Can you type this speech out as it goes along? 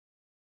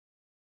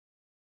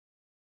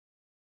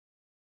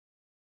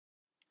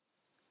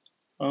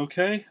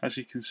Okay, as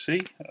you can see,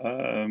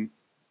 the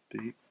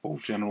ball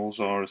generals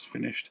are as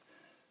finished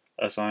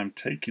as I'm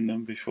taking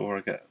them before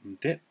I get them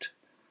dipped.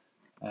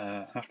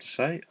 I have to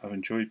say, I've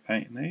enjoyed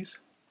painting these.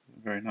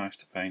 Very nice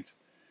to paint.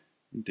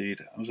 Indeed,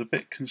 I was a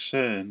bit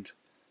concerned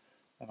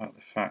about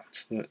the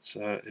fact that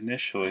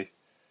initially,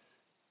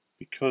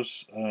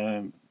 because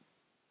their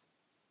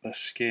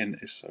skin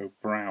is so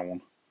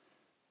brown,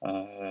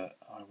 I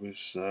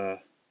was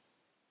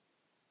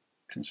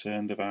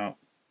concerned about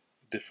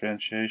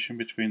differentiation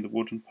between the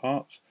wooden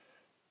parts,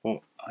 but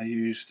I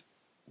used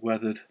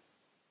weathered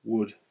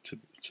wood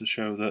to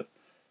show that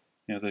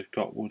they've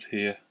got wood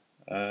here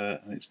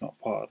and it's not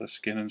part of the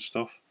skin and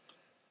stuff.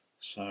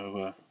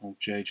 So old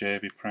JJ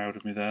will be proud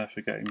of me there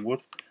for getting wood.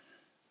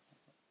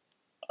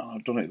 And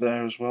I've done it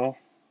there as well.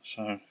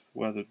 So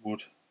weathered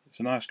wood.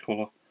 It's a nice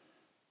colour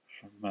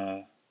from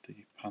the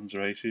Panzer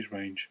 80s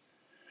range.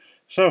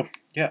 So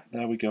yeah,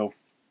 there we go.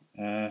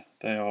 They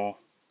are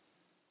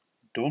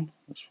done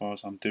as far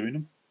as I'm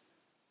doing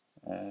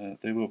them.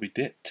 They will be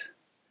dipped.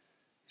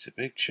 He's a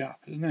big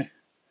chap, isn't he?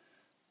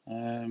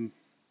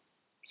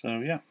 So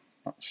yeah,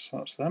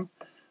 that's them.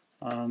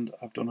 And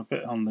I've done a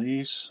bit on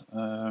these.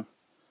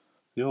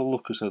 They all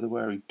look as though they're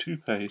wearing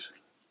toupees.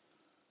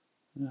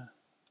 Yeah.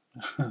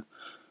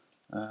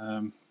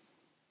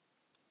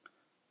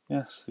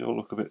 Yes, they all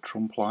look a bit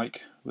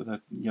Trump-like with their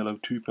yellow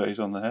toupees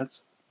on their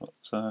heads. But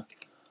at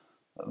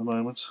the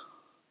moment,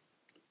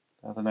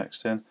 they're the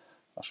next in.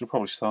 I should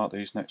probably start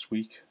these next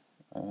week.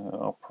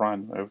 I'll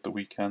prime them over the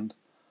weekend,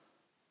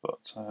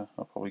 but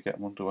I'll probably get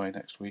them underway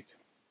next week.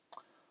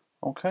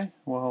 Okay,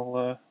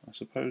 well, I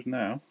suppose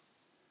now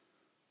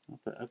I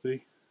better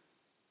be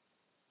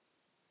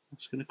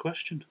asking a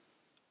question.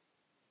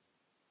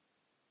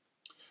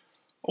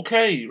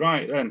 Okay,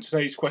 right then,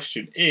 today's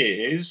question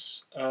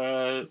is,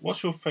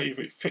 what's your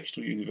favourite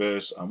fictional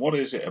universe and what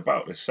is it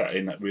about this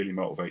setting that really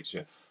motivates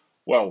you?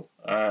 Well,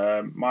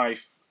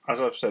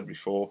 as I've said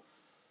before,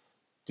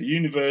 the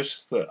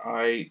universe that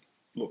I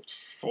looked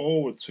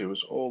forward to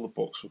as all the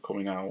books were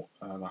coming out,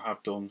 and I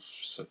have done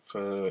since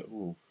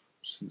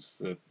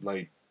the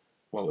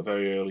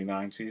very early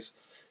 90s,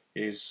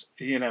 is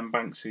Ian M.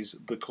 Banks's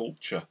The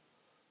Culture.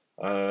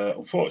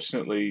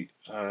 Unfortunately,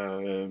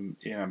 Ian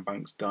M.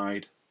 Banks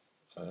died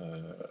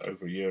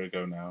over a year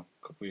ago now,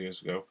 a couple of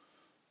years ago,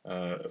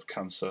 of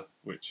cancer,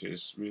 which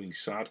is really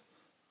sad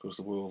because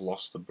the world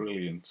lost a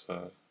brilliant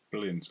and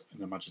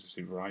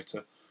imaginative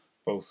writer,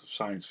 both of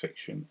science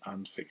fiction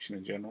and fiction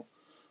in general.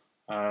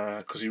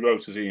 Because he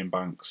wrote as Ian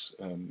Banks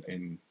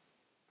in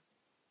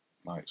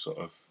like sort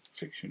of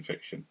fiction,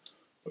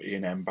 but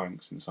Ian M.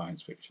 Banks in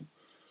science fiction.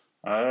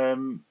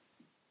 And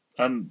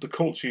the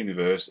Culture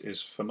universe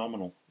is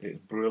phenomenal. It's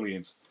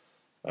brilliant.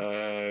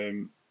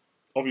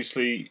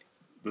 Obviously,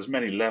 there's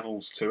many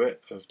levels to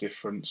it of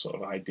different sort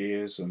of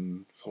ideas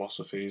and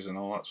philosophies and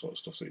all that sort of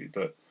stuff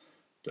that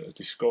are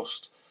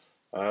discussed.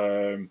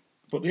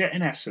 But yeah,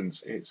 in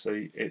essence, it's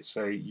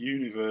a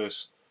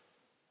universe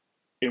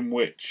in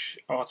which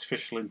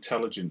artificial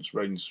intelligence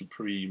reigns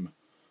supreme,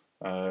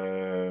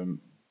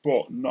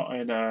 but not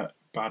in a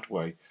bad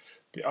way.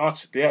 The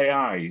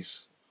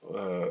AIs,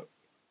 or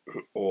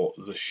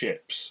the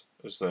ships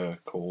as they're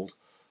called,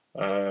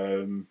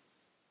 run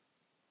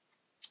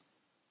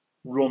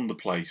the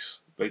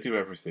place. They do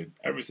everything.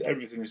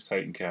 Everything is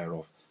taken care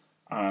of.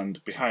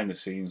 And behind the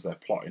scenes, they're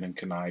plotting and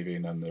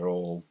conniving, and they're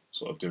all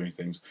sort of doing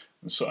things.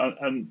 And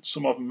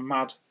some of them are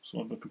mad. Some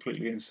of them are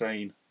completely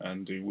insane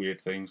and do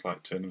weird things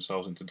like turn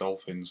themselves into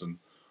dolphins and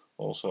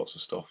all sorts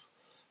of stuff.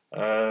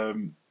 But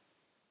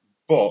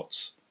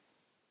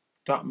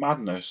that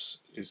madness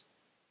is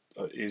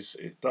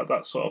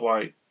that sort of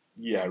like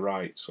yeah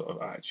right sort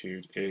of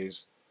attitude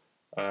is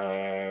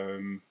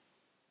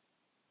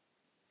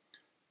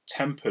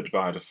tempered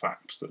by the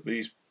fact that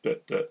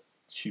that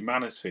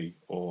humanity,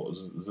 or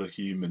the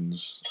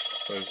humans,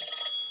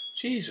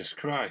 Jesus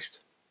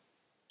Christ.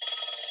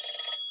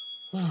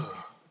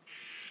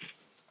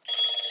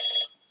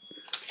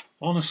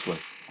 Honestly,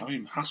 I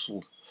mean,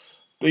 hassled.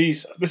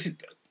 This is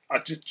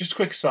just a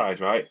quick aside,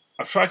 right?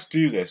 I've tried to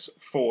do this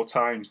 4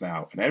 times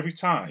now, and every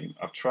time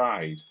I've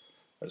tried,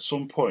 at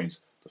some point,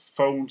 the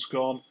phone's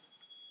gone,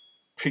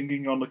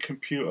 pinging on the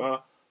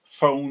computer,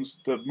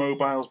 the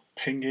mobile's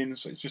pinging,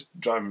 so it's just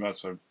driving me mad,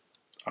 so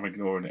I'm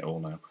ignoring it all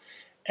now.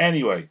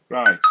 Anyway,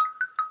 right.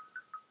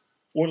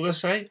 What did I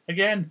say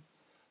again?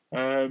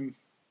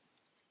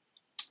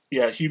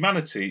 Yeah,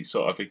 humanity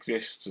sort of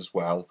exists as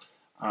well,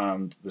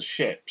 and the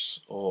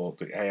ships or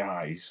the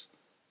AIs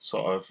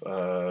sort of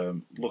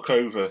look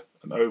over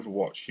and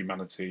overwatch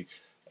humanity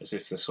as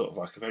if they're sort of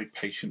like a very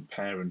patient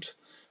parent,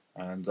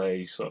 and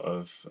they sort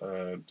of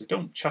they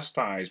don't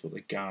chastise but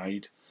they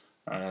guide,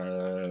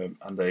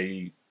 and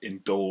they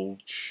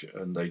indulge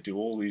and they do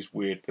all these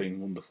weird things,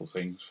 wonderful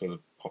things for the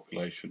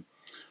population.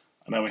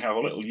 And then we have a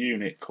little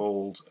unit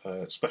called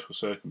Special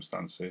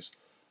Circumstances,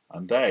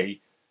 and they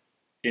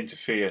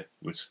interfere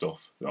with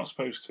stuff. They're not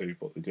supposed to,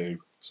 but they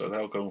do. So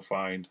they'll go and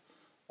find,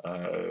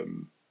 a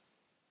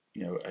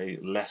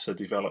lesser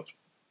developed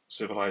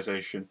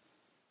civilization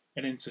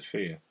and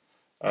interfere.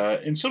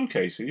 In some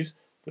cases,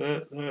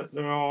 there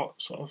are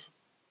sort of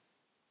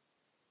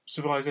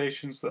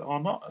civilizations that are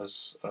not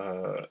as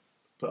that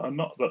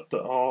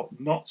are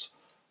not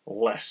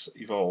less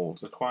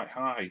evolved. They're quite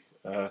high,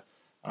 and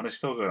they're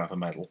still going to have a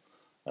medal.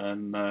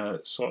 And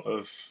sort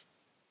of,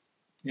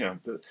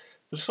 the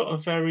sort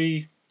of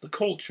very the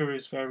culture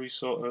is very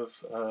sort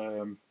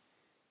of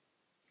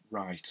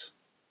right.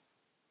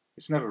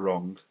 It's never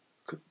wrong.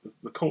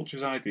 The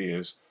culture's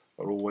ideas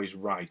are always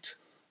right,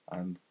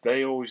 and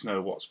they always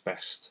know what's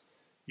best,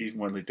 even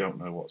when they don't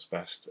know what's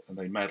best, and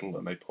they meddle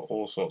and they put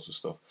all sorts of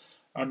stuff.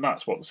 And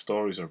that's what the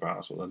stories are about.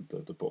 That's what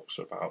the books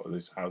are about.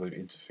 Is how they've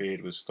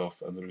interfered with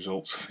stuff and the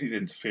results of these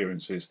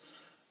interferences,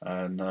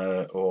 and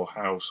or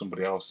how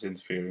somebody else is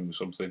interfering with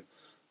something,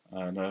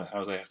 and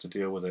how they have to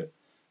deal with it.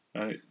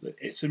 And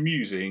it's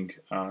amusing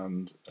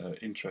and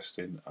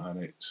interesting,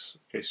 and it's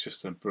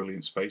just a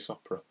brilliant space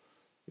opera.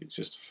 It's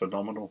just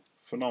phenomenal,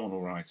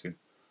 phenomenal writing.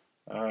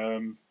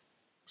 Um,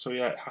 so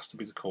yeah, it has to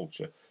be the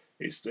culture.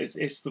 It's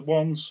the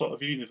one sort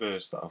of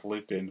universe that I've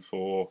lived in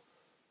for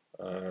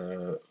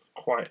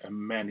quite a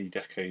many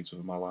decades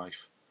of my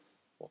life,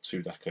 or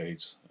 2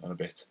 decades and a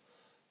bit,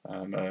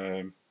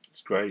 and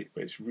it's great.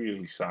 But it's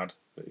really sad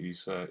that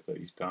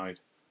he's died.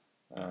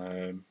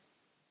 Um,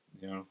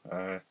 you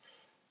know,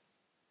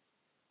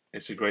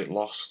 it's a great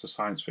loss to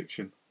science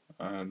fiction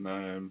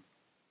and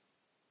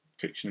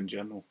fiction in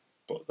general.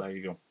 But there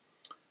you go.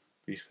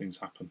 These things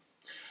happen.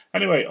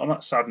 Anyway, on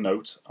that sad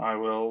note, I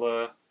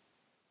will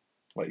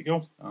let you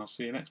go. I'll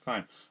see you next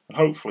time. And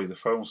hopefully the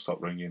phone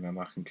stop ringing and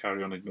I can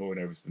carry on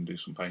ignoring everything and do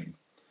some painting.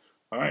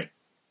 Alright,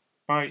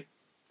 bye.